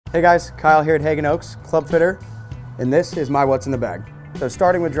Hey guys, Kyle here at Hagen Oaks, club fitter, and this is my what's in the bag. So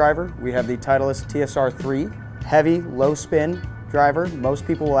starting with driver, we have the Titleist TSR3, heavy, low spin driver. Most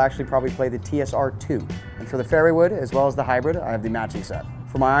people will actually probably play the TSR2. And for the fairway wood, as well as the hybrid, I have the matching set.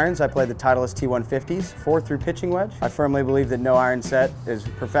 For my irons, I play the Titleist T150s, 4 through pitching wedge. I firmly believe that no iron set is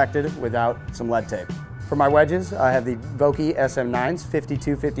perfected without some lead tape. For my wedges, I have the Vokey SM9s,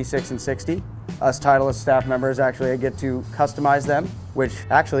 52, 56, and 60. Us Titleist staff members actually get to customize them, which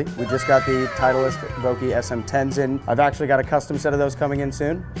actually, we just got the Titleist Vokey SM10s in. I've actually got a custom set of those coming in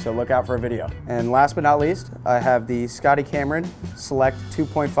soon, so look out for a video. And last but not least, I have the Scotty Cameron Select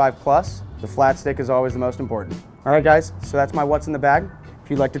 2.5 Plus. The flat stick is always the most important. All right guys, so that's my what's in the bag. If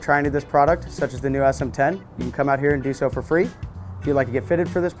you'd like to try any of this product, such as the new SM10, you can come out here and do so for free. If you'd like to get fitted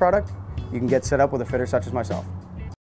for this product, you can get set up with a fitter such as myself.